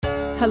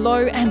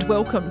Hello and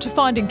welcome to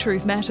Finding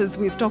Truth Matters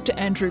with Dr.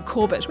 Andrew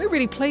Corbett. We're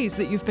really pleased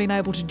that you've been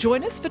able to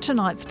join us for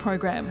tonight's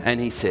program. And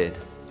he said,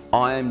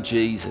 I am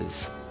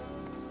Jesus,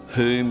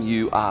 whom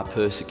you are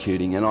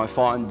persecuting. And I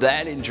find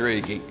that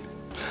intriguing,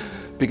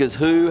 because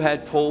who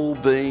had Paul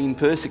been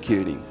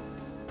persecuting?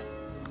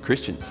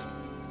 Christians.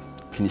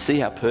 Can you see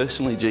how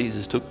personally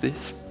Jesus took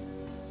this?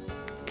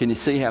 Can you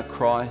see how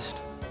Christ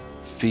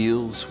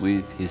feels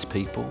with his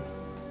people?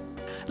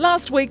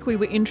 Last week we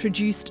were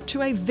introduced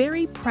to a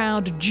very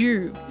proud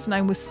Jew. His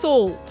name was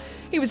Saul.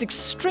 He was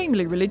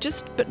extremely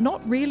religious, but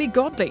not really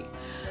godly.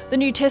 The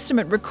New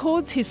Testament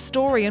records his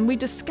story, and we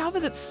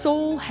discover that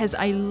Saul has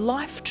a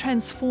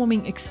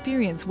life-transforming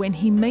experience when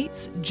he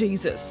meets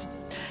Jesus.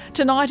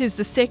 Tonight is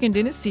the second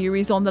in a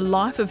series on the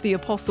life of the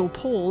Apostle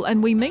Paul,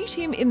 and we meet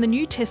him in the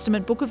New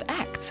Testament book of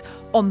Acts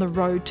on the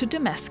road to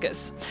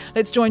Damascus.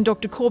 Let's join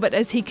Dr. Corbett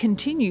as he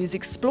continues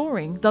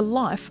exploring the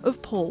life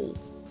of Paul.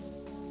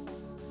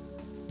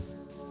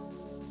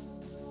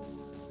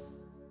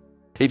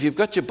 If you've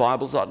got your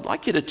Bibles, I'd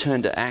like you to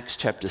turn to Acts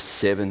chapter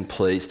 7,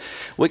 please.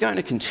 We're going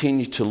to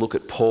continue to look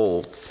at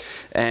Paul.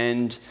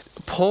 And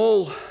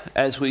Paul,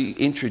 as we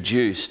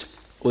introduced,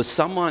 was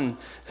someone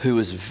who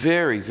was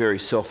very, very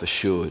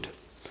self-assured.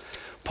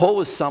 Paul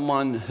was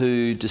someone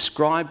who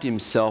described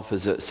himself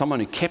as someone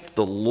who kept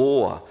the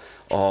law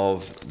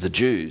of the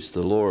Jews,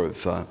 the law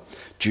of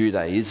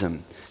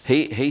Judaism.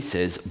 He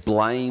says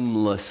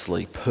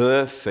blamelessly,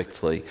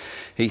 perfectly.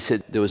 He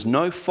said there was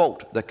no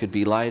fault that could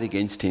be laid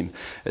against him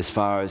as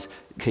far as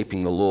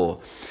keeping the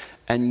law.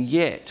 And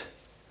yet,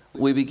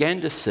 we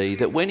began to see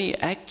that when he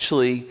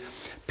actually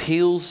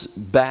peels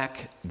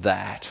back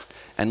that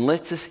and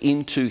lets us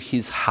into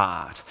his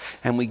heart,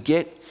 and we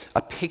get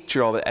a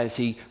picture of it as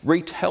he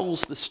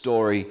retells the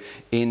story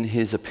in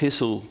his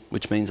epistle,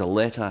 which means a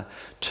letter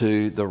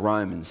to the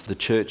Romans, the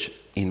church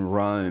in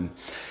Rome.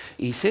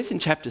 He says in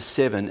chapter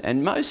 7,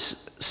 and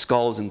most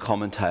scholars and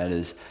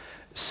commentators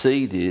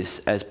see this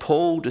as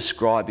Paul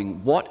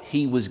describing what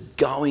he was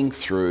going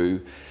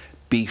through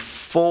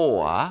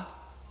before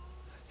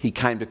he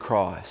came to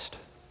Christ.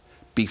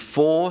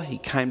 Before he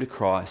came to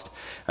Christ.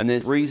 And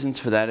there's reasons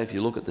for that if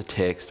you look at the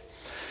text.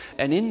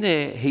 And in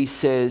there he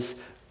says,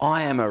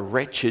 I am a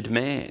wretched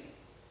man.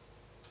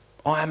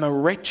 I am a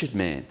wretched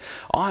man.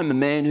 I am a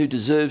man who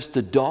deserves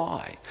to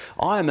die.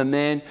 I am a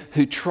man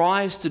who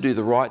tries to do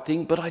the right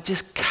thing, but I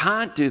just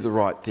can't do the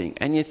right thing.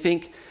 And you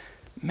think,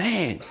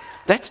 man,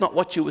 that's not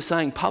what you were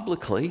saying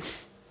publicly.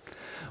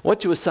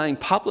 What you were saying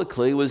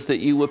publicly was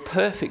that you were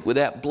perfect,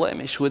 without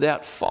blemish,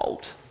 without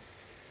fault.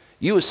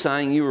 You were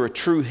saying you were a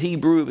true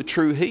Hebrew of a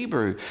true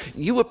Hebrew.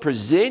 You were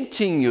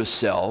presenting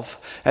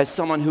yourself as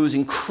someone who was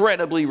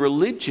incredibly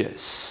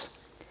religious.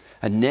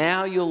 And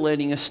now you're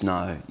letting us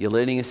know, you're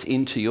letting us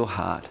into your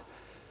heart,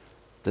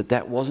 that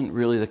that wasn't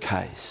really the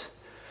case.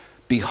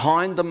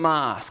 Behind the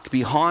mask,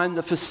 behind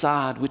the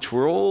facade, which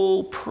we're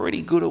all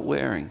pretty good at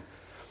wearing,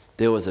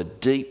 there was a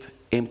deep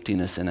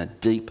emptiness and a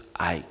deep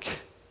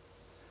ache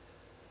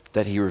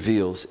that he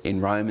reveals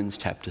in Romans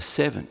chapter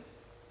 7.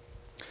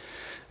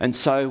 And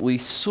so we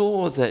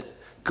saw that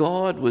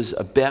God was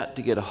about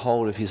to get a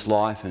hold of his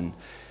life, and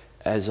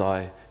as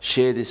I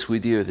share this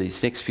with you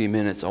these next few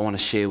minutes, I want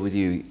to share with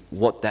you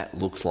what that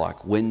looks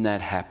like, when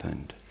that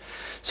happened.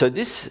 So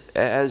this,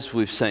 as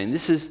we've seen,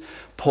 this is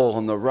Paul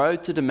on the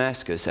road to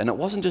Damascus. And it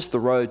wasn't just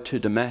the road to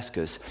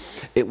Damascus,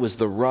 it was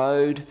the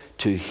road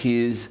to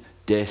his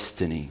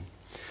destiny.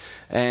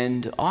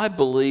 And I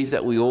believe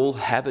that we all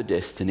have a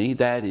destiny.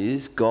 That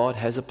is, God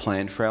has a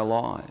plan for our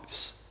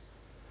lives.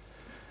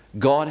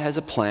 God has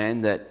a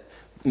plan that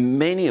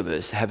many of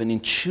us have an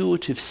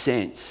intuitive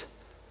sense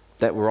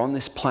that we're on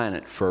this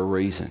planet for a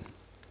reason.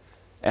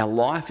 Our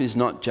life is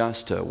not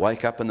just to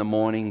wake up in the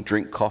morning,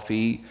 drink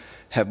coffee,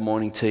 have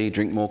morning tea,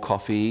 drink more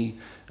coffee,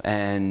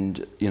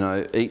 and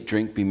eat,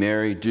 drink, be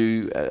merry,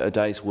 do a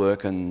day's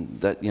work, and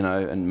that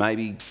and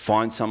maybe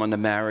find someone to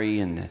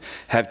marry and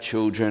have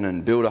children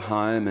and build a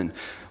home and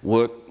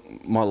work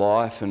my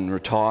life and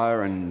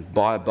retire and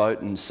buy a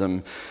boat and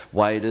some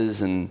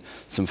waders and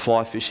some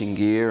fly fishing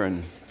gear,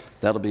 and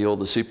that'll be all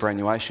the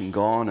superannuation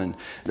gone, and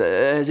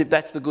as if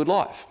that's the good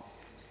life.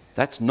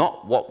 That's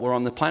not what we're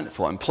on the planet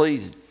for. And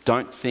please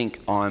don't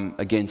think I'm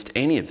against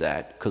any of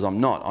that, because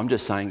I'm not. I'm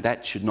just saying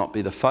that should not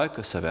be the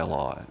focus of our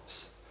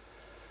lives.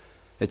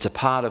 It's a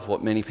part of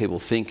what many people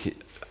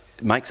think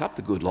makes up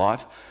the good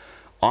life.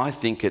 I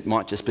think it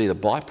might just be the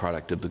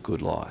byproduct of the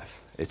good life.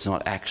 It's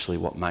not actually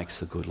what makes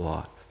the good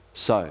life.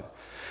 So,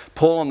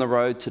 Paul on the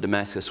road to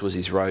Damascus was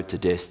his road to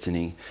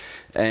destiny.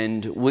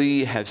 And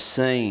we have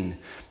seen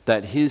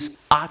that his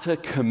utter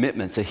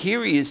commitment, so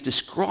here he is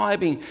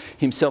describing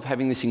himself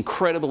having this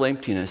incredible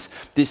emptiness,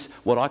 this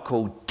what I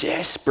call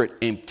desperate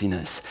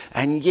emptiness,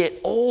 and yet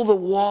all the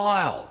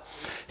while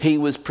he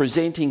was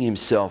presenting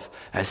himself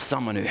as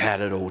someone who had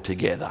it all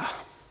together.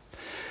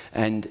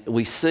 And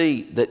we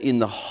see that in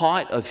the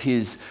height of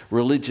his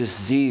religious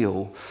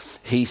zeal,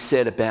 he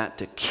set about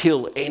to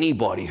kill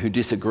anybody who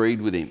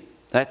disagreed with him.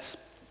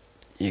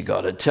 You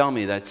got to tell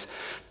me that's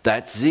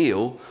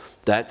zeal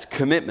That's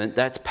commitment,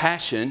 that's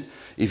passion.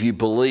 If you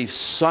believe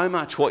so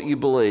much what you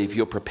believe,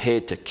 you're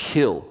prepared to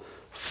kill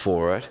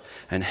for it.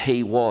 And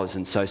he was.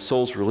 And so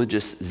Saul's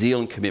religious zeal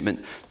and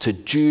commitment to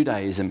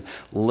Judaism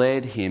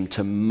led him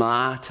to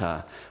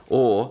martyr,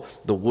 or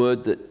the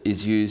word that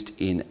is used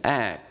in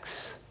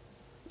Acts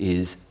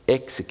is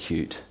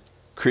execute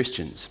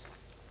Christians.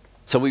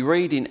 So we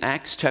read in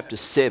Acts chapter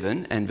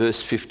 7 and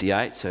verse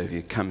 58, so if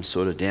you come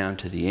sort of down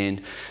to the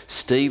end,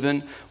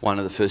 Stephen, one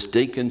of the first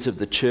deacons of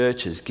the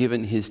church, has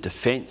given his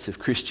defence of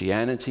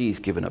Christianity. He's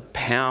given a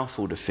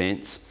powerful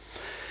defence.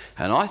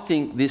 And I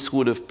think this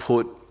would have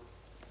put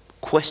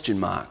question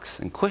marks,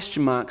 and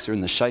question marks are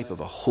in the shape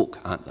of a hook,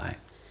 aren't they?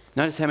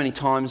 Notice how many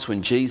times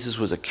when Jesus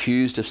was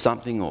accused of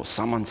something or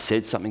someone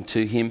said something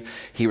to him,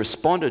 he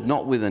responded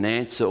not with an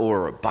answer or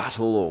a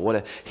rebuttal or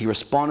whatever. He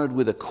responded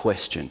with a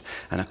question.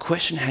 And a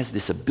question has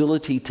this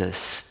ability to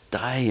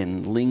stay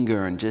and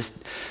linger and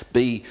just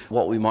be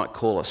what we might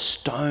call a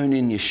stone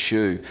in your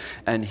shoe.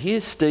 And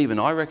here Stephen,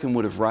 I reckon,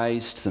 would have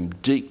raised some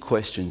deep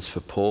questions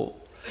for Paul.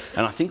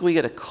 And I think we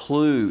get a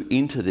clue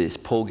into this.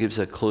 Paul gives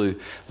a clue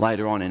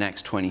later on in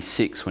Acts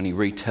 26 when he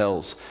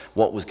retells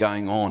what was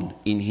going on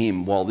in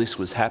him while this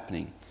was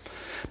happening.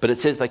 But it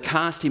says they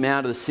cast him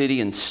out of the city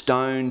and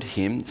stoned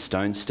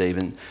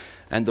Stephen,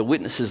 and the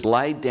witnesses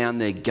laid down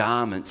their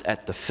garments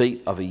at the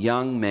feet of a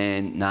young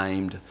man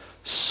named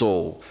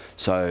Saul.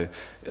 So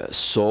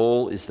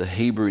Saul is the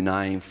Hebrew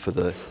name for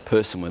the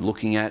person we're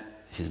looking at.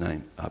 His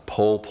name,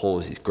 Paul. Paul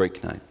is his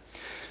Greek name.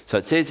 So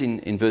it says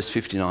in verse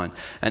 59,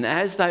 and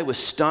as they were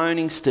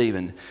stoning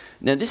Stephen,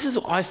 now this is,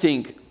 I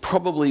think,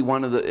 probably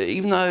one of the,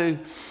 even though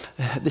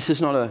this is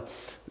not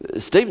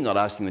Stephen's not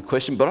asking the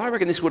question, but I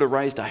reckon this would have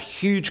raised a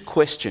huge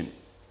question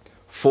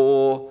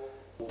for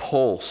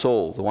Paul,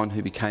 Saul, the one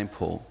who became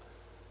Paul.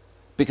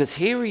 Because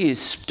here he is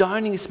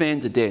stoning this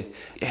man to death.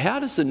 How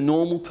does the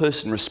normal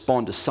person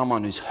respond to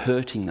someone who's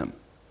hurting them,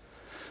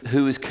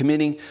 who is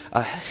committing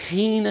a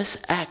heinous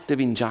act of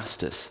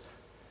injustice?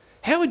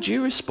 How would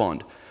you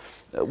respond?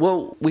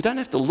 Well, we don't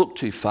have to look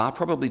too far.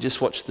 Probably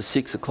just watch the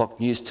 6 o'clock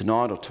news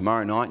tonight or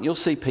tomorrow night, and you'll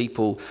see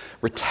people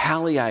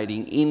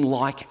retaliating in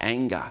like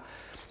anger.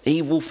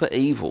 Evil for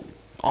evil.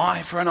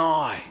 Eye for an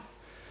eye.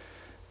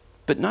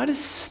 But notice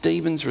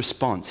Stephen's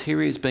response.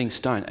 Here he is being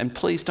stoned. And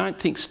please don't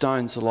think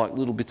stones are like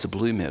little bits of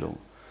blue metal.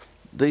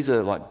 These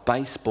are like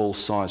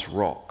baseball-sized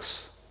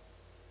rocks.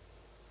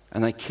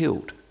 And they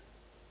killed.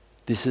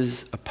 This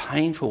is a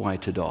painful way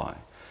to die.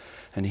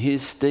 And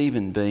here's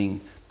Stephen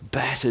being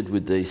battered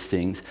with these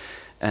things.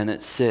 And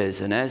it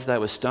says, and as they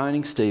were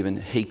stoning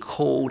Stephen, he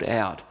called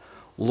out,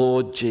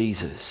 Lord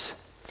Jesus,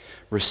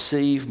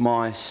 receive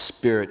my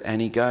spirit.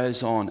 And he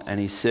goes on and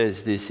he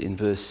says this in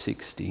verse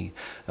 60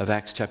 of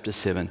Acts chapter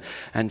 7.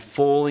 And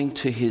falling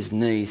to his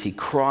knees, he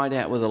cried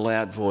out with a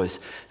loud voice.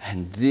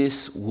 And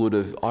this would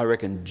have, I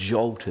reckon,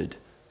 jolted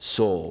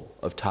Saul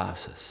of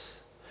Tarsus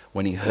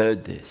when he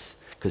heard this,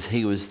 because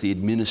he was the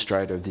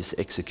administrator of this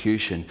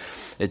execution.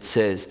 It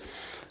says,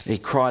 he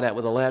cried out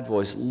with a loud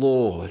voice,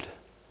 Lord,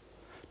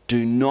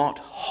 do not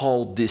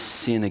hold this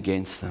sin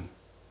against them.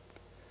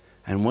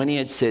 And when he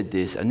had said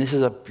this, and this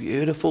is a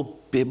beautiful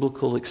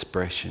biblical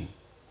expression,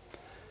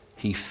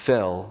 he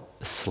fell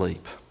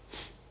asleep.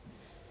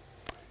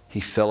 He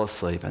fell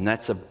asleep. And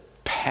that's a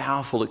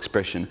powerful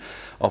expression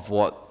of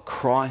what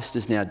Christ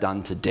has now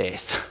done to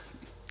death.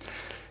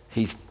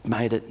 He's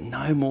made it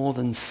no more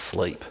than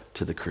sleep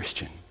to the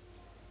Christian.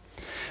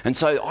 And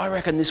so I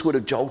reckon this would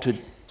have jolted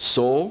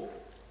Saul.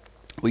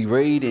 We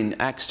read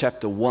in Acts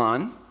chapter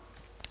 1,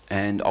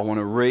 and I want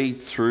to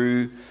read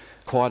through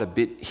quite a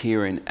bit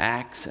here in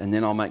Acts, and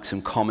then I'll make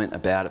some comment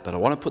about it. But I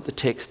want to put the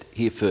text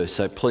here first,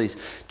 so please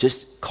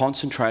just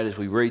concentrate as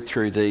we read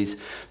through these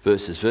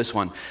verses. Verse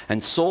 1,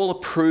 and Saul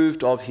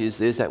approved of his,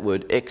 there's that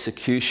word,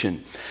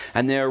 execution.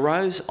 And there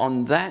arose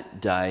on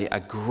that day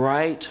a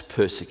great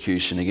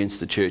persecution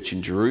against the church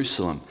in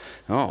Jerusalem.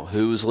 Oh,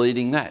 who was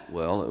leading that?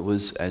 Well, it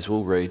was, as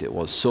we'll read, it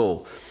was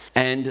Saul.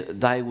 And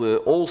they were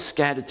all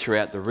scattered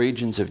throughout the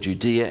regions of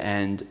Judea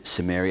and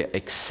Samaria,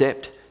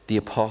 except the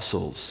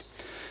apostles.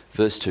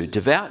 Verse 2,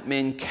 devout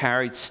men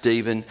carried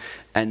Stephen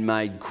and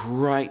made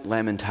great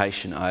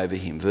lamentation over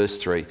him.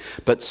 Verse 3,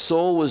 but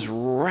Saul was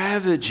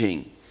ravaging,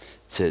 it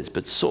says,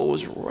 but Saul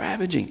was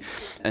ravaging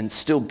and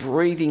still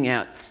breathing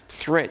out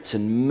threats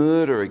and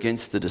murder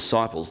against the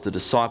disciples of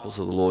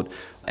the Lord,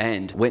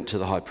 and went to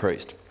the high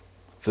priest.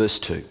 Verse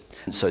 2,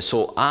 and so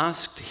Saul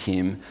asked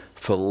him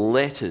for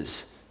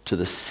letters to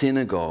the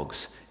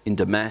synagogues in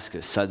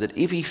Damascus, so that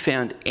if he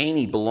found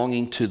any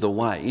belonging to the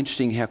way.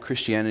 Interesting how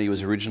Christianity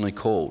was originally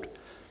called.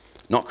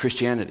 Not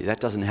Christianity, that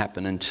doesn't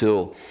happen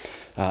until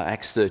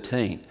Acts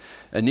 13.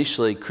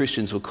 Initially,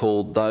 Christians were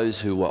called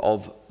those who were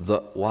of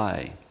the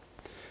way,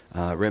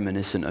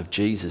 reminiscent of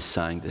Jesus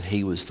saying that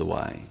he was the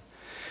way.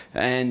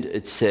 And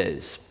it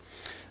says,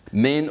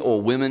 men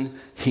or women,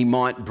 he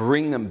might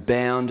bring them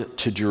bound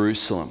to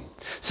Jerusalem.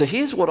 So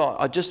here's what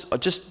I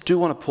just do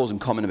want to pause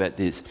and comment about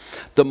this.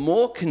 The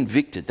more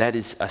convicted, that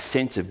is a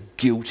sense of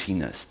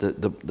guiltiness,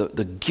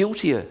 the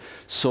guiltier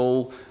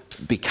Saul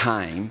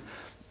became,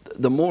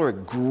 the more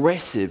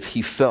aggressive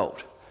he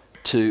felt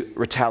to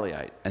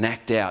retaliate and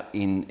act out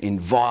in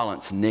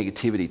violence and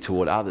negativity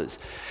toward others.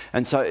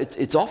 And so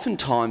it's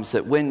oftentimes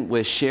that when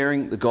we're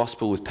sharing the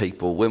gospel with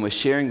people, when we're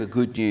sharing the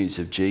good news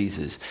of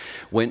Jesus,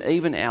 when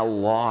even our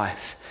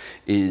life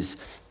is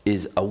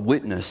a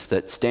witness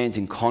that stands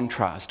in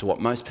contrast to what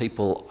most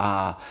people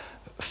are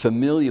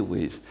familiar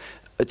with,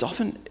 it's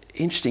often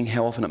interesting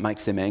how often it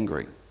makes them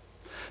angry.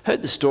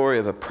 Heard the story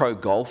of a pro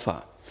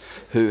golfer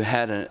who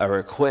had a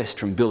request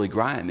from Billy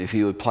Graham if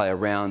he would play a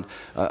round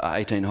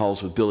 18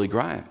 holes with Billy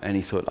Graham. And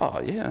he thought,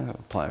 oh yeah,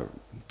 I'll play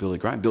Billy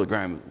Graham. Billy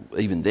Graham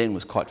even then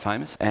was quite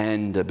famous.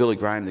 And Billy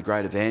Graham, the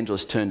great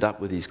evangelist, turned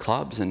up with his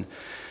clubs. And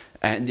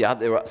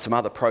there were some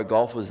other pro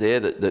golfers there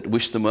that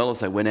wished them well as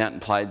they went out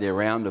and played their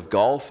round of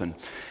golf. And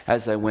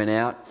as they went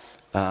out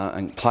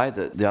and played,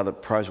 the other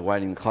pros were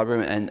waiting in the club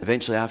room. And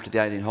eventually after the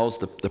 18 holes,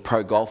 the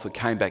pro golfer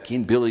came back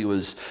in. Billy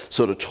was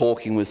sort of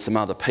talking with some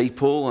other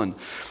people and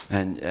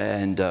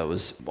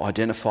was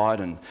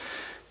identified.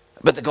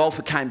 But the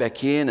golfer came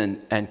back in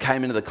and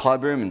came into the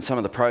club room, and some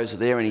of the pros were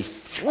there, and he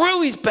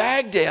threw his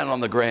bag down on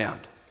the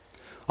ground.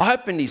 I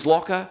opened his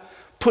locker,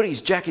 put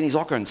his jack in his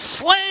locker and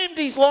slammed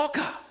his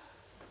locker.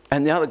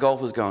 And the other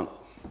golfer's going,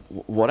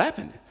 what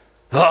happened?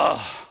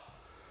 Oh,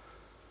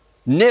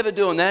 never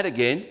doing that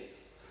again.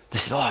 They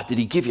said, oh, did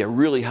he give you a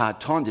really hard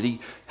time? Did he?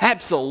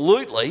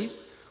 Absolutely.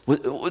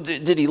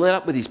 Did he let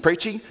up with his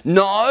preaching?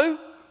 No.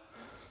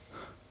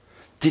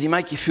 Did he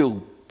make you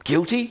feel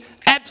guilty?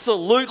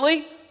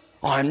 Absolutely.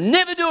 I'm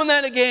never doing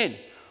that again.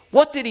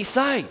 What did he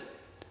say?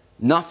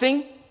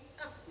 Nothing.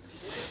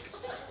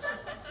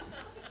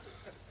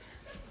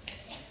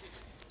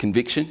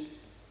 Conviction.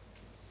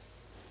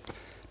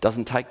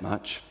 Doesn't take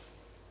much.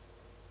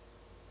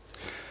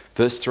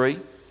 Verse 3.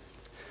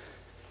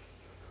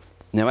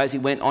 Now as he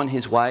went on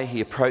his way,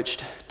 he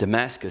approached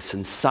Damascus,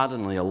 and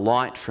suddenly a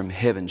light from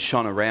heaven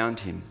shone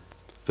around him.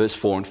 Verse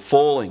 4, and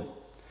falling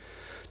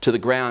to the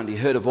ground, he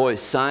heard a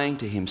voice saying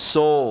to him,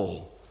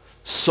 Saul,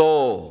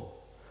 Saul,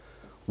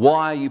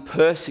 why are you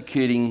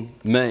persecuting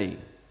me?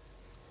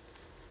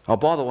 Oh,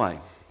 by the way,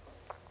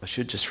 I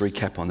should just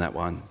recap on that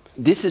one.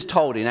 This is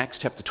told in Acts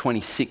chapter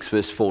 26,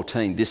 verse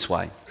 14, this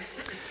way.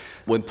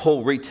 When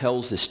Paul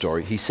retells this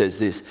story, he says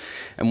this,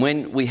 and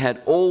when we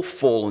had all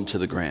fallen to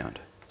the ground,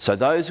 so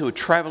those who were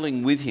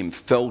travelling with him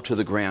fell to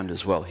the ground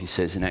as well, he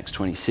says in Acts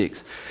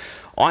 26.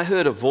 I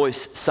heard a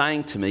voice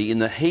saying to me in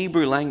the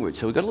Hebrew language,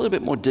 so we've got a little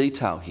bit more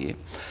detail here.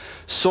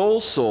 Saul,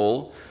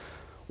 Saul,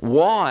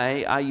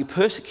 why are you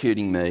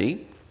persecuting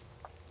me?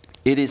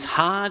 It is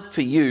hard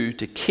for you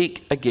to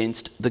kick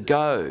against the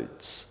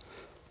goads.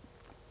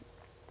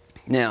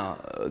 Now,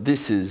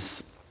 this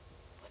is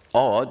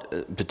odd,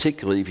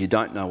 particularly if you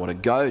don't know what a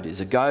goad is.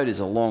 A goad is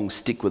a long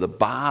stick with a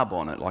barb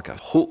on it, like a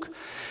hook.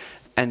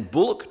 And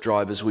bullock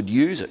drivers would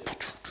use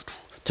it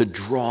to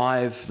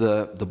drive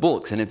the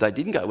bullocks. And if they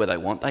didn't go where they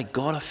want, they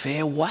got a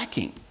fair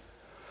whacking.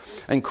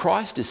 And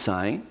Christ is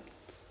saying,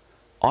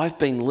 I've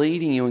been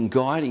leading you and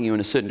guiding you in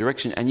a certain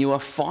direction, and you are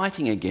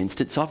fighting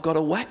against it, so I've got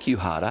to whack you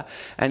harder.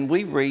 And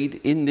we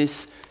read in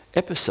this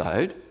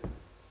episode,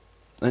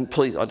 and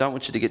please, I don't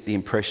want you to get the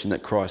impression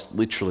that Christ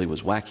literally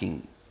was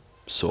whacking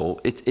Saul.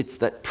 It's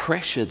that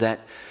pressure that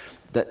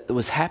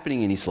was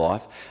happening in his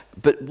life.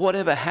 But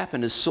whatever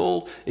happened, as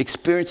Saul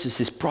experiences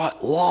this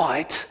bright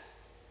light,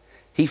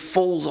 he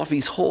falls off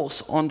his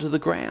horse onto the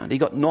ground. He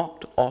got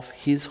knocked off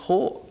his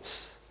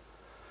horse.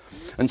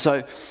 And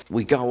so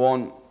we go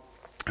on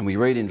and we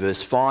read in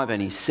verse 5,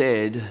 and he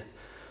said,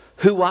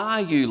 who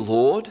are you,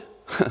 Lord?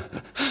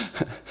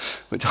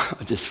 Which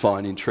I just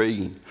find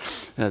intriguing,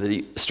 that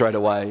he straight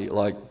away,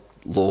 like,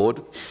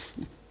 Lord.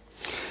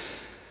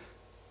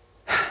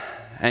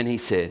 And he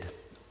said,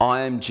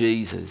 I am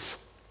Jesus,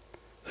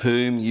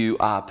 whom you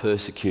are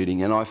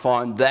persecuting. And I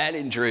find that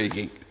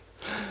intriguing,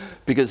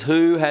 because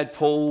who had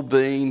Paul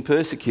been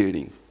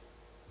persecuting?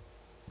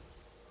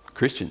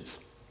 Christians.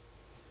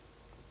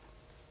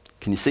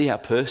 Can you see how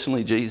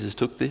personally Jesus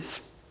took this?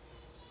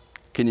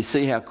 Can you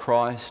see how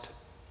Christ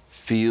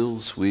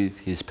feels with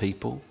his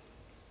people?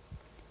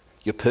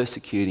 You're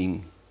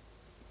persecuting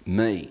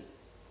me.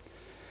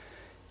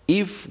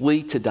 If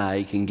we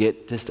today can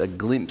get just a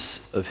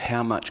glimpse of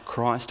how much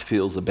Christ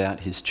feels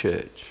about his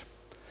church,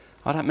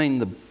 I don't mean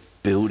the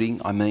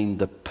building, I mean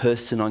the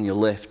person on your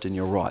left and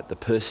your right, the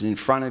person in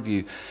front of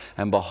you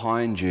and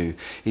behind you.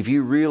 If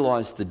you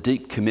realise the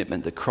deep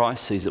commitment that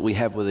Christ sees that we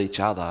have with each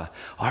other,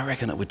 I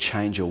reckon it would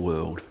change your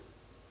world.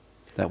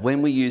 That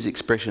when we use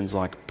expressions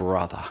like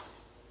brother,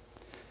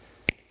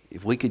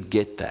 if we could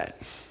get that,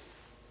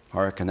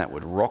 I reckon that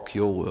would rock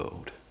your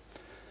world.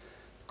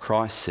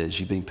 Christ says,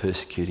 you've been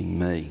persecuting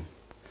me.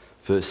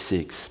 Verse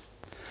 6,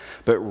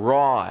 but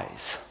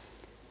rise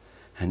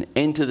and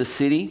enter the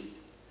city,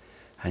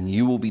 and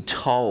you will be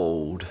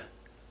told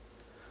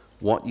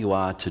what you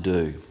are to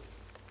do.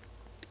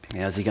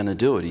 How's he going to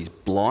do it? He's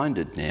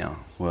blinded now.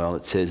 Well,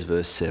 it says,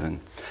 verse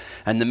 7,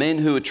 and the men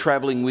who were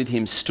travelling with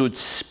him stood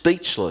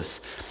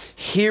speechless,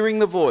 hearing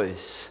the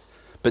voice,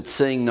 but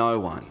seeing no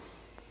one.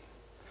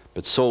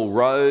 But Saul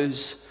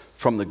rose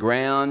from the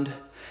ground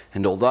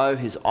And although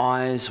his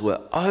eyes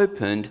were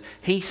opened,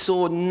 he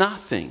saw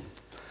nothing.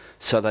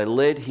 So they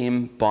led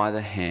him by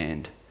the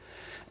hand.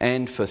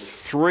 And for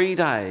 3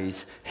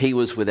 days he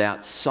was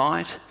without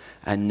sight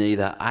and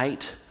neither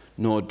ate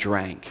nor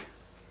drank.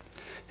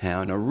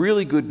 Now, in a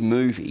really good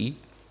movie,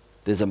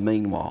 there's a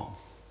meanwhile.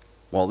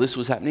 While this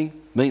was happening,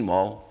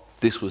 meanwhile,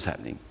 this was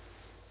happening.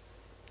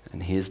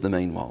 And here's the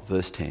meanwhile,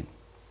 verse 10.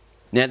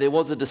 Now there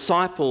was a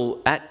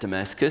disciple at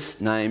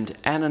Damascus named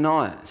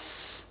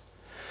Ananias.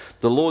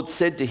 The Lord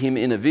said to him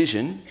in a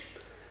vision,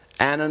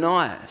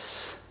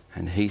 Ananias.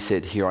 And he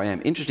said, here I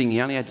am. Interesting,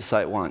 he only had to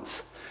say it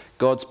once.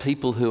 God's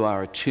people who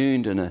are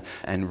attuned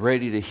and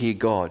ready to hear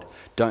God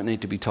don't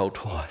need to be told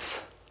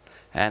twice.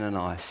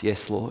 Ananias,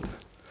 yes, Lord.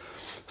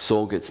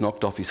 Saul gets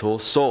knocked off his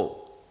horse.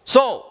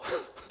 Saul!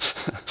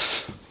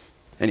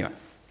 Anyway,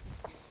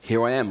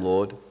 here I am,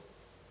 Lord.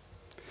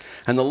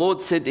 And the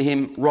Lord said to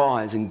him,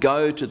 rise and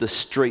go to the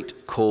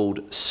street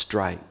called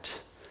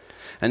Straight.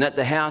 And at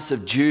the house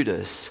of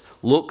Judas,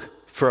 look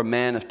for a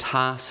man of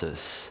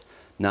Tarsus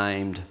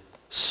named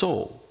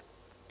Saul.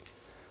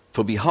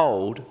 For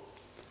behold,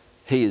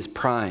 he is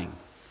praying.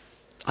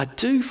 I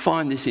do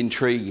find this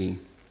intriguing,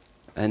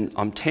 and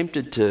I'm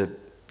tempted to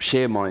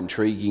share my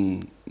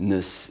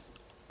intriguingness,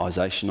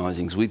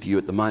 isationizings with you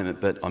at the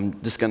moment, but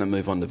I'm just going to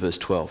move on to verse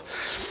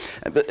 12.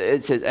 But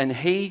it says, and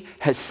he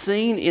has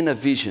seen in a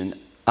vision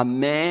a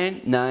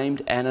man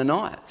named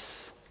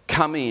Ananias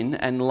come in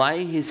and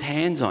lay his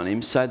hands on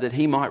him so that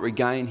he might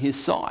regain his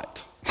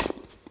sight.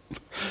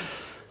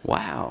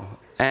 Wow.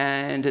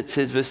 And it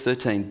says, verse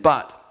 13,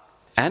 but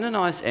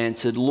Ananias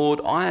answered, Lord,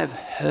 I have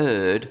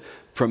heard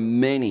from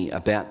many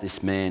about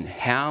this man,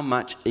 how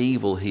much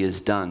evil he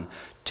has done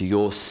to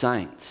your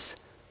saints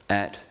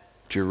at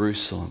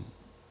Jerusalem.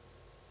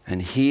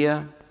 And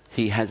here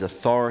he has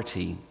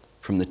authority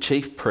from the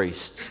chief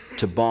priests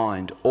to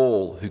bind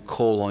all who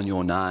call on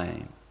your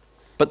name.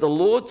 But the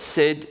Lord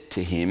said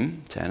to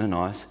him, to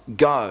Ananias,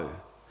 go,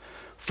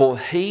 for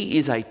he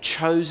is a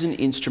chosen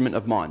instrument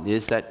of mine.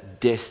 There's that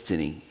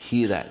destiny.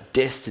 Hear that,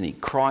 destiny.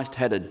 Christ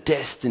had a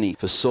destiny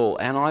for Saul,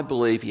 and I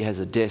believe he has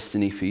a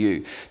destiny for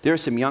you. There are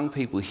some young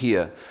people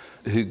here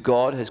who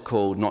God has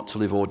called not to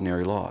live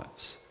ordinary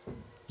lives.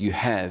 You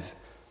have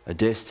a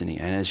destiny,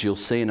 and as you'll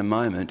see in a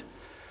moment,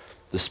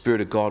 the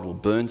Spirit of God will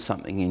burn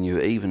something in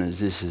you even as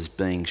this is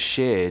being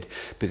shared,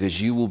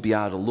 because you will be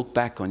able to look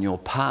back on your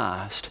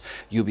past.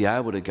 You'll be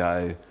able to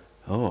go,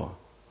 oh,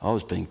 I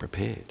was being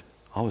prepared.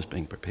 I was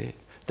being prepared.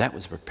 That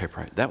was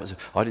preparation.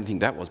 I didn't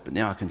think that was, but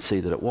now I can see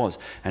that it was.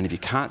 And if you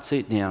can't see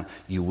it now,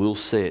 you will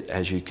see it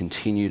as you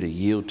continue to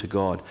yield to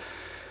God.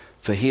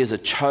 For he is a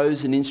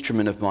chosen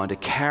instrument of mine to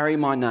carry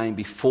my name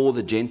before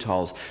the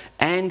Gentiles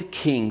and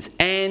kings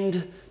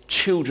and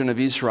children of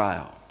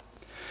Israel.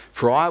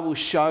 For I will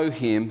show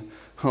him,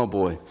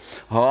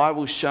 I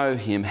will show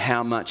him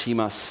how much he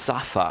must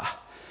suffer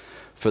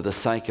for the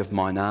sake of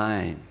my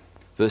name.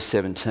 Verse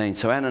 17,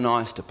 so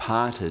Ananias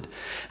departed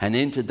and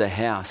entered the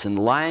house, and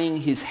laying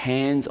his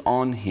hands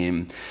on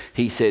him,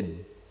 he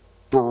said,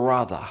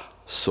 brother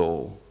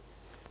Saul.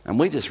 And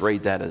we just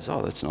read that as,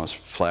 oh, that's nice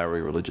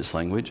flowery religious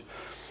language.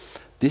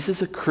 This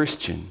is a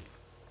Christian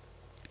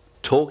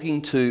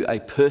talking to a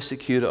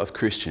persecutor of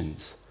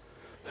Christians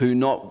who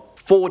not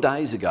 4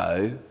 days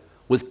ago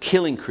was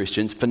killing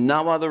Christians for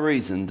no other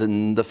reason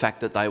than the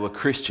fact that they were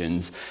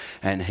Christians,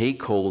 and he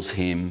calls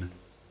him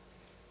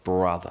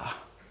brother.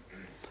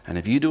 And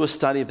if you do a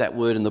study of that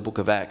word in the book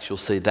of Acts, you'll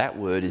see that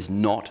word is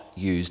not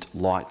used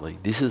lightly.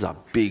 This is a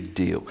big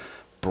deal.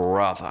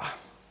 Brother.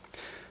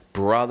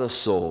 Brother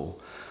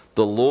Saul.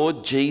 The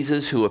Lord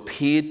Jesus, who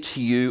appeared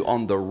to you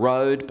on the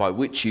road by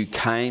which you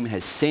came,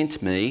 has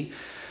sent me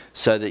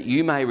so that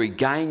you may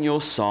regain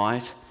your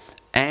sight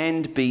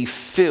and be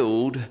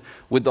filled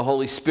with the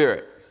Holy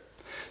Spirit.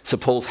 So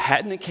Paul's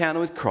had an encounter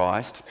with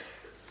Christ.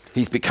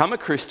 He's become a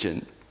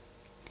Christian.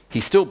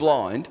 He's still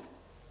blind.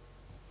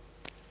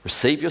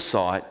 Receive your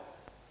sight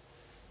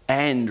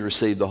and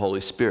receive the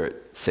Holy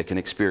Spirit. Second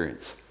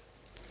experience.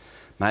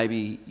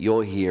 Maybe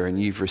you're here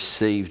and you've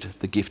received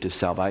the gift of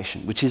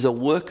salvation, which is a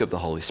work of the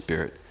Holy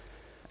Spirit.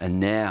 And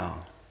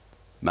now,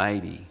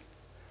 maybe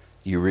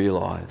you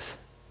realise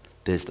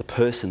there's the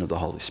person of the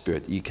Holy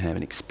Spirit that you can have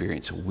an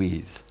experience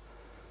with.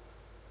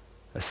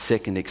 A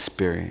second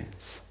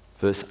experience.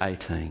 Verse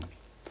 18.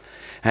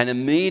 And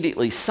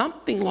immediately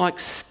something like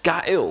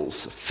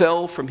scales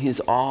fell from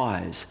his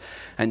eyes,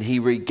 and he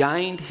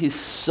regained his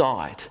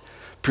sight.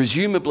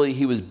 Presumably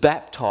he was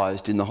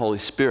baptised in the Holy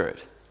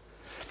Spirit.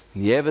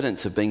 And the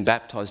evidence of being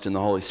baptised in the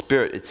Holy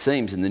Spirit, it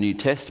seems in the New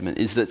Testament,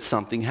 is that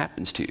something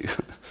happens to you.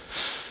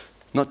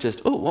 Not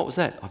just, oh, what was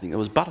that? I think there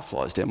was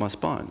butterflies down my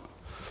spine.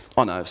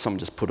 Oh no, someone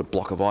just put a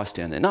block of ice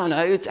down there. No,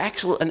 it's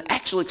an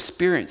actual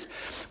experience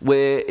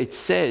where it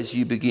says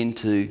you begin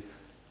to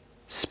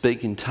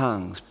speak in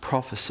tongues,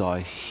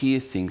 prophesy, hear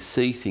things,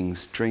 see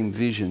things, dream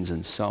visions,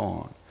 and so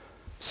on.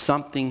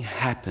 Something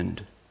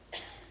happened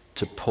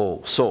to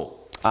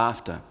Saul,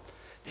 after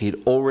he had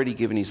already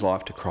given his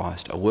life to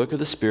Christ. A work of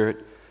the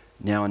Spirit,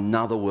 now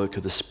another work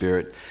of the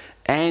Spirit,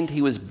 and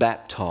he was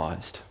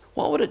baptised.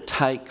 What would it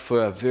take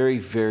for a very,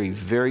 very,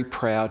 very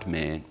proud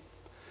man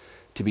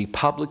to be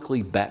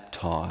publicly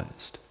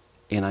baptised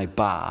in a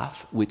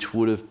bath which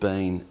would have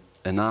been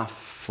enough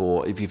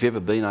for, if you've ever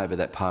been over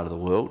that part of the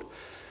world,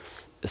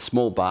 a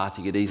small bath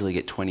you could easily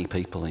get 20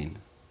 people in.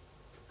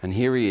 And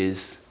here he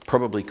is,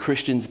 probably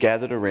Christians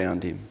gathered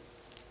around him,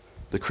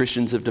 the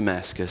Christians of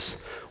Damascus,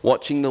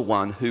 watching the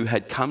one who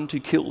had come to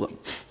kill them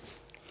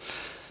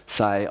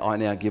say, I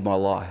now give my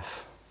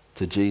life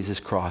to Jesus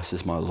Christ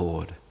as my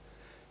Lord.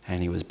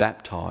 And he was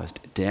baptised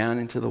down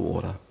into the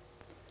water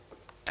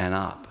and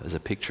up as a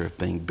picture of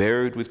being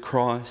buried with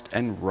Christ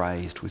and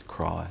raised with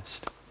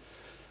Christ.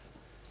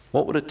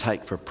 What would it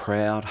take for a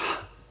proud,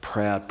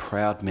 proud,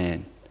 proud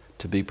man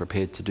to be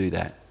prepared to do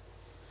that?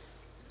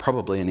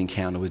 Probably an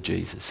encounter with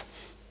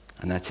Jesus.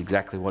 And that's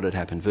exactly what had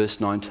happened.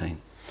 Verse 19.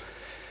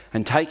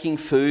 And taking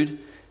food,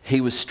 he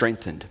was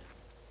strengthened.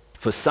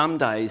 For some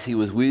days he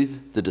was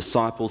with the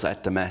disciples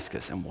at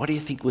Damascus. And what do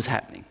you think was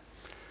happening?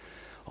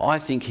 I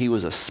think he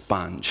was a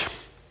sponge.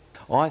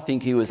 I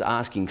think he was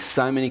asking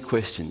so many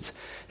questions.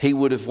 He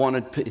would have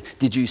wanted,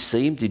 did you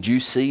see him? Did you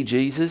see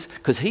Jesus?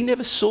 Because he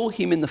never saw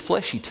him in the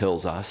flesh, he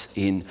tells us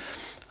in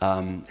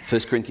 1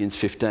 Corinthians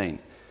 15.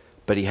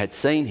 But he had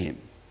seen him.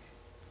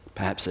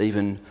 Perhaps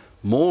even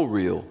more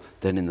real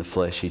than in the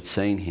flesh, he'd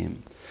seen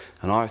him.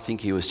 And I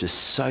think he was just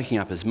soaking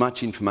up as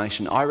much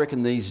information. I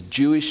reckon these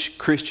Jewish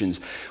Christians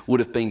would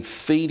have been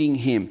feeding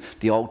him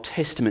the Old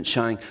Testament,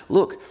 showing,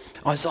 look,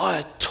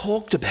 Isaiah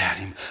talked about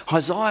him.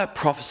 Isaiah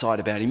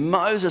prophesied about him.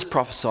 Moses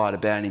prophesied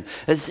about him.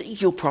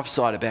 Ezekiel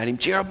prophesied about him.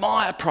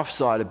 Jeremiah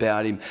prophesied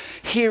about him.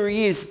 Here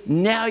he is.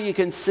 Now you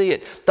can see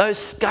it. Those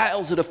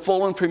scales that have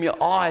fallen from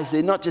your eyes,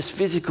 they're not just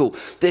physical,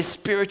 they're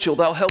spiritual.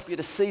 They'll help you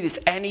to see this.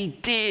 And he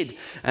did.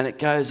 And it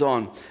goes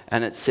on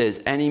and it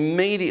says, and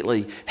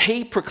immediately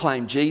he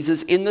proclaimed Jesus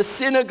in the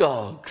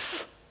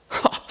synagogues.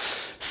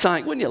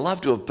 Saying, wouldn't you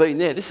love to have been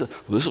there? This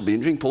will be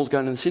interesting. Paul's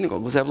going to the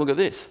synagogue. Let's have a look at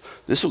this.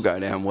 This will go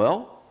down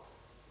well.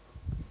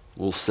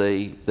 We'll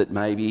see that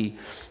maybe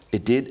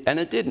it did and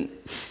it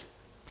didn't.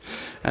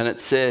 And it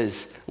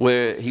says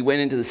where he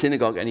went into the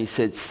synagogue and he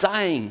said,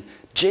 saying,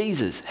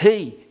 Jesus,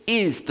 he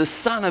is the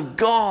Son of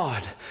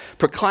God,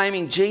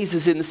 proclaiming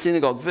Jesus in the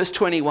synagogue. Verse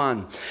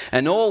 21,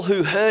 and all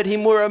who heard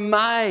him were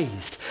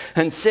amazed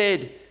and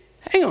said,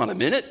 hang on a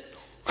minute.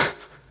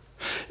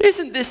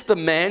 Isn't this the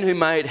man who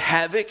made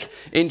havoc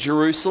in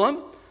Jerusalem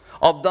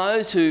of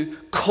those who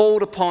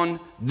called upon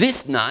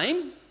this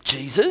name,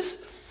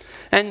 Jesus?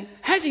 And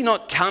has he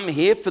not come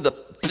here for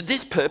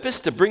this purpose,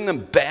 to bring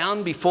them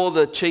bound before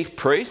the chief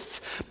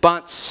priests?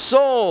 But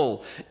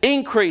Saul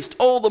increased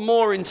all the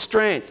more in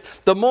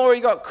strength. The more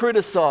he got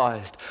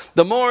criticised,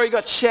 the more he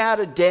got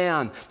shouted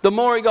down, the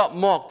more he got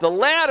mocked, the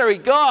louder he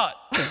got.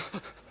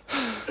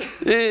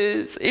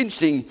 It's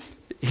interesting,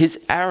 his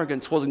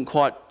arrogance wasn't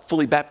quite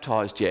fully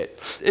baptised yet.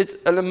 It's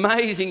an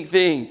amazing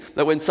thing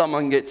that when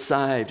someone gets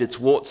saved, it's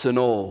warts and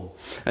all.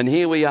 And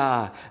here we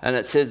are, and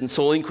it says, and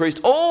Saul increased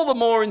all the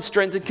more in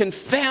strength and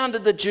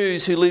confounded the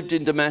Jews who lived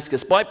in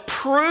Damascus by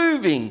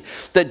proving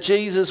that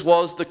Jesus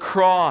was the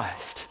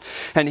Christ.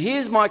 And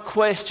here's my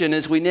question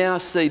as we now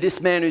see this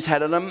man who's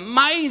had an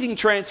amazing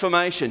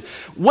transformation.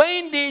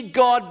 When did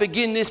God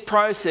begin this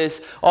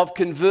process of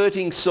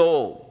converting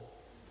Saul?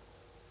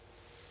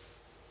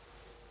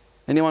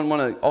 Anyone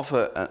want to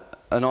offer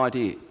an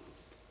idea?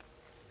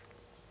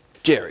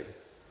 Jerry.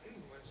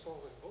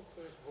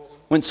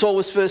 When Saul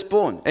was first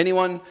born.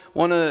 Anyone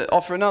want to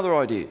offer another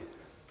idea?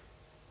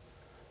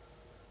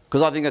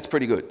 Because I think that's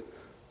pretty good.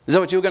 Is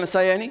that what you were going to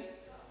say, Annie?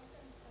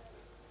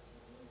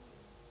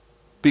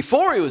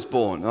 Before he was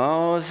born.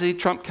 Oh, see,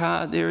 trump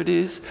card, there it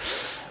is.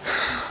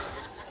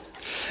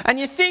 And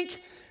you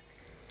think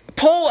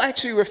Paul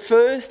actually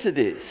refers to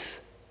this,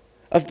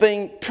 of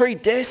being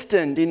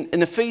predestined.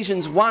 In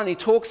Ephesians 1, he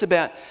talks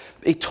about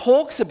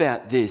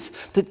this,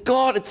 that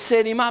God had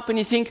set him up, and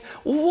you think,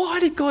 why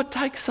did God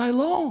take so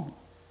long?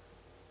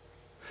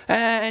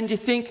 And you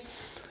think,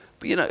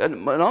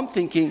 and I'm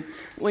thinking,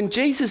 when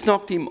Jesus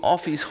knocked him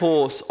off his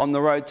horse on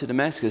the road to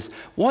Damascus,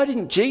 why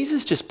didn't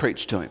Jesus just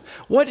preach to him?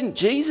 Why didn't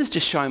Jesus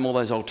just show him all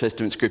those Old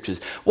Testament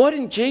scriptures? Why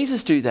didn't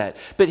Jesus do that?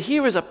 But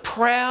here is a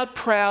proud,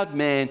 proud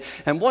man,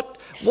 and what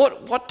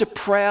do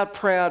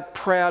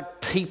proud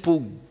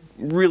people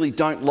really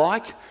don't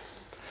like?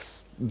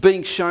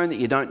 Being shown that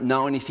you don't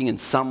know anything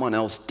and someone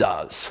else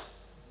does.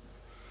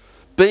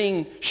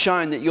 Being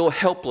shown that you're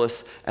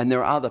helpless and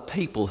there are other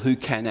people who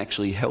can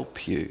actually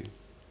help you.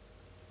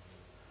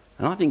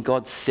 And I think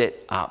God set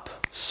up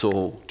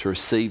Saul to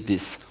receive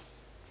this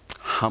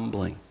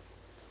humbling.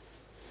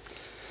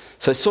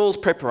 So Saul's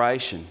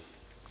preparation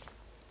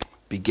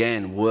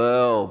began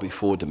well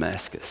before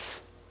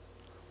Damascus.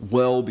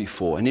 Well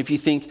before. And if you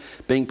think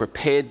being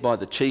prepared by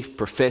the chief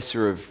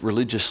professor of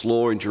religious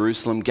law in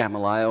Jerusalem,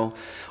 Gamaliel,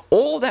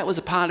 all of that was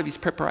a part of his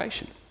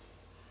preparation.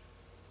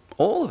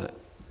 All of it.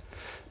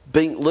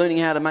 Learning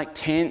how to make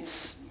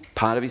tents,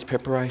 Part of his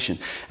preparation.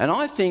 And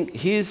I think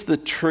here's the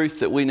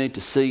truth that we need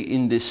to see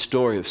in this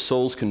story of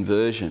Saul's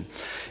conversion,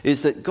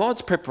 is that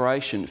God's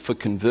preparation for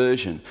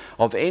conversion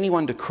of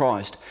anyone to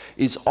Christ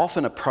is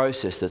often a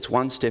process that's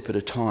one step at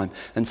a time.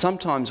 And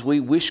sometimes we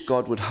wish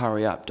God would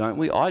hurry up, don't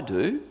we? I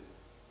do.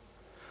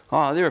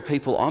 Oh, there are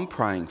people I'm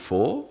praying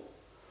for.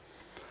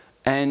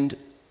 And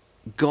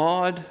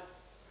God,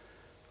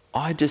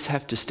 I just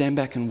have to stand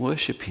back and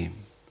worship him,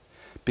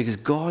 because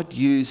God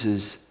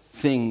uses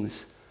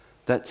things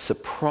that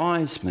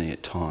surprise me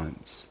at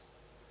times.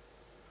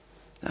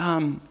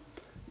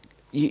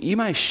 You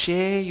may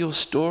share your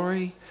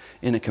story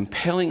in a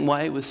compelling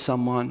way with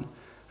someone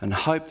and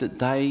hope that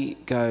they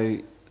go,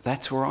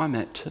 that's where I'm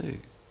at too.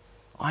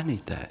 I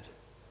need that.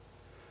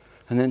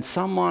 And then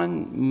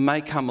someone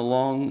may come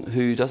along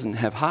who doesn't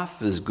have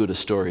half as good a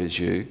story as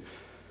you,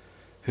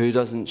 who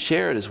doesn't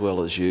share it as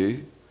well as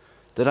you,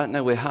 they don't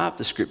know where half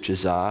the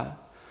scriptures are.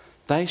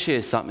 They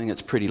share something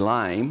that's pretty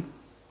lame.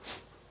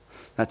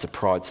 That's a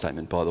pride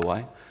statement, by the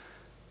way.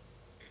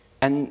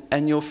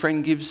 And your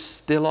friend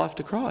gives their life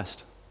to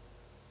Christ.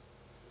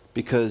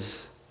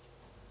 Because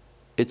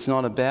it's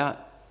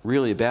not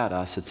really about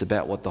us, it's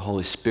about what the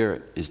Holy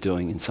Spirit is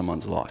doing in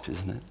someone's life,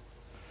 isn't it?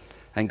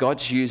 And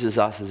God uses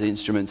us as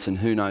instruments, and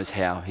who knows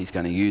how he's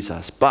going to use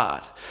us.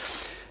 But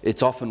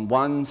it's often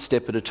one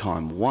step at a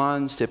time,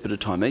 one step at a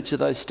time. Each of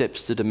those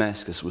steps to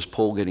Damascus was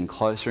Paul getting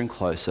closer and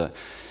closer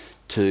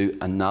to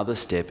another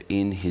step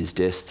in his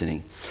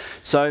destiny.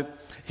 So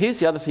here's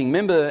the other thing.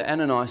 Remember,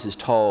 Ananias is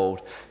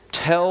told,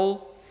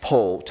 tell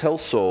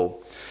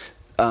Saul,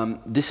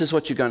 this is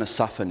what you're going to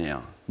suffer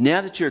now.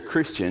 Now that you're a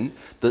Christian,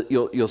 that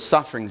your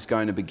suffering is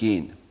going to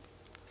begin.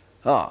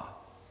 Oh,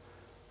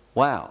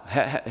 wow.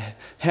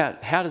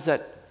 How does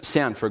that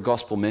sound for a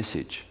gospel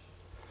message?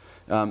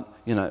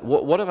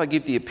 What if I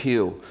give the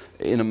appeal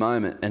in a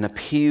moment, an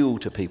appeal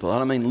to people? I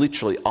don't mean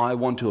literally, I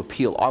want to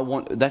appeal.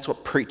 That's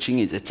what preaching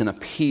is. It's an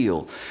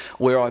appeal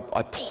where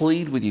I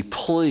plead with you,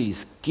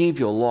 please give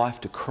your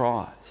life to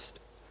Christ.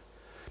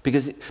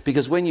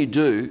 Because when you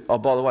do, oh,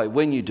 by the way,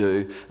 when you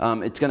do,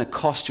 it's going to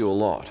cost you a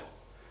lot.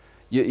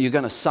 You're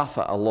going to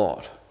suffer a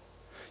lot.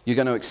 You're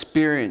going to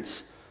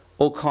experience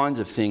all kinds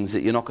of things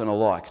that you're not going to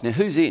like. Now,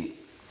 who's in?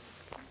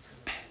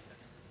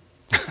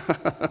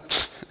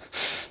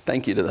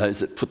 Thank you to those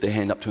that put their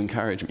hand up to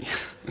encourage me.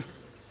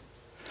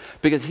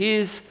 Because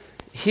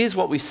here's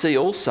what we see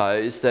also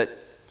is that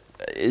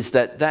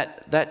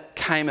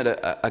came at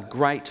a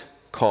great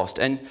cost.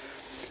 And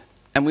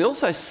we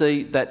also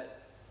see that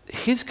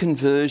his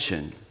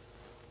conversion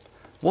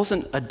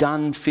wasn't a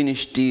done,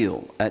 finished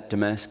deal at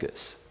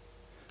Damascus.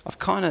 I've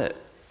kind of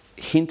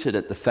hinted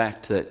at the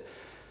fact that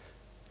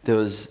there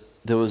was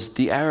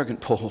the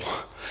arrogant Paul,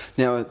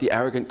 now the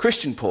arrogant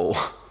Christian Paul.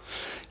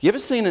 You ever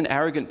seen an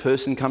arrogant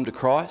person come to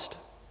Christ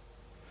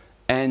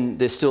and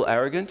they're still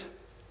arrogant?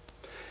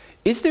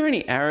 Is there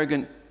any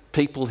arrogant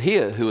people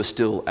here who are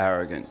still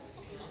arrogant?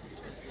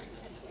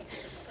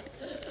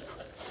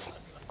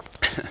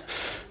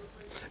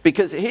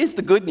 Because here's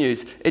the good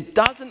news, it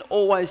doesn't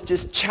always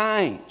just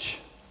change.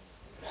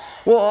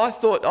 Well, I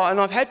thought, and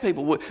I've had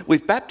people,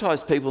 we've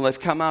baptised people, they've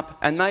come up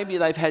and maybe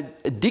they've had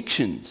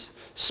addictions,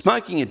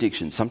 smoking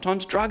addictions,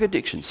 sometimes drug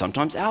addictions,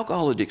 sometimes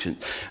alcohol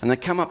addictions, and they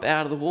come up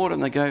out of the water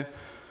and they go,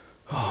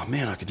 oh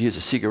man, I could use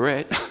a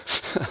cigarette.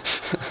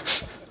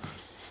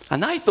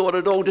 And they thought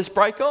it'd all just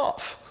break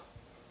off.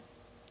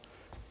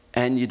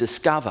 And you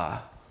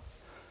discover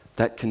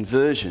that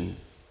conversion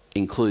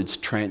includes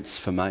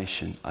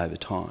transformation over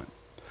time.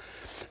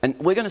 And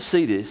we're going to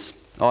see this.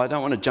 I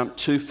don't want to jump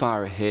too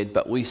far ahead,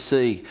 but we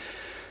see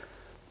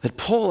that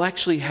Paul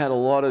actually had a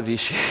lot of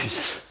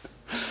issues.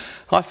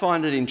 I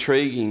find it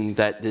intriguing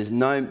that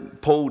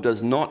Paul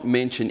does not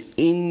mention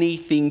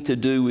anything to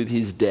do with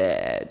his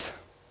dad.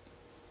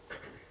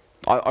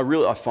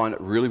 I find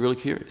it really, really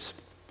curious.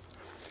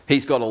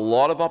 He's got a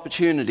lot of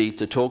opportunity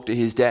to talk to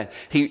his dad.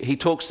 He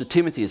talks to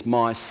Timothy as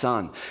my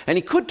son. And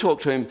he could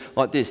talk to him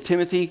like this,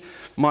 Timothy,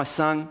 my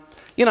son,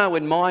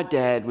 when my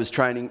dad was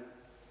training,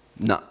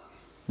 no,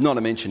 not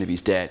a mention of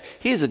his dad.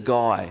 Here's a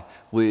guy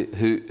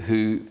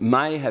who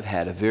may have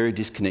had a very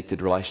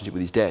disconnected relationship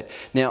with his dad.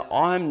 Now,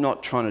 I'm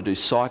not trying to do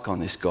psych on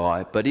this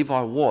guy, but if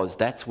I was,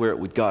 that's where it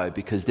would go,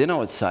 because then I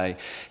would say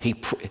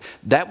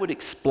that would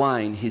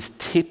explain his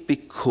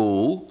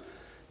typical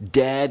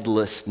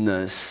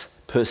dadlessness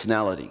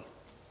personality.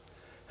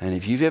 And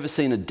if you've ever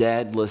seen a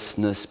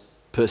dadlessness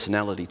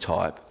personality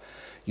type,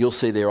 you'll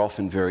see they're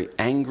often very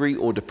angry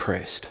or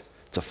depressed.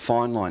 It's a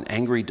fine line,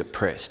 angry,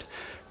 depressed.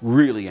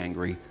 Really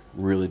angry,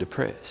 really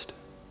depressed.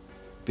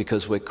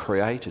 Because we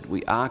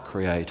are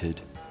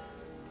created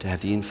to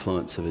have the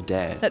influence of a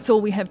dad. That's all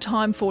we have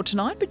time for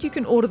tonight, but you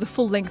can order the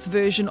full-length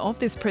version of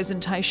this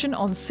presentation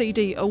on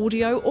CD,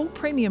 audio or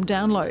premium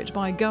download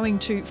by going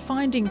to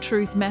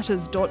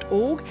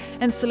findingtruthmatters.org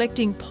and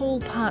selecting Paul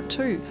Part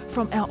 2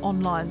 from our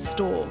online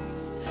store.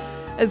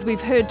 As we've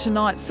heard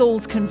tonight,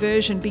 Saul's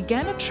conversion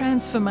began a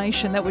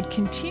transformation that would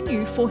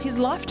continue for his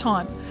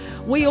lifetime.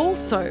 We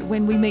also,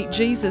 when we meet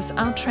Jesus,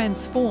 are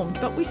transformed,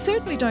 but we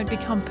certainly don't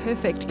become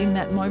perfect in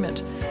that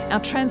moment. Our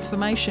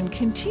transformation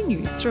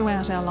continues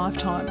throughout our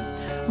lifetime.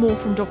 More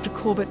from Dr.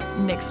 Corbett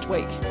next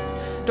week.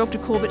 Dr.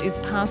 Corbett is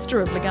pastor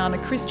of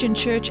Legana Christian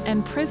Church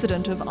and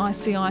president of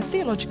ICI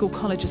Theological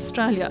College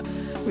Australia.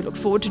 We look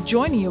forward to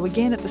joining you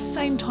again at the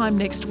same time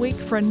next week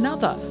for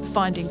another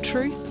Finding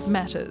Truth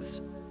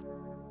Matters.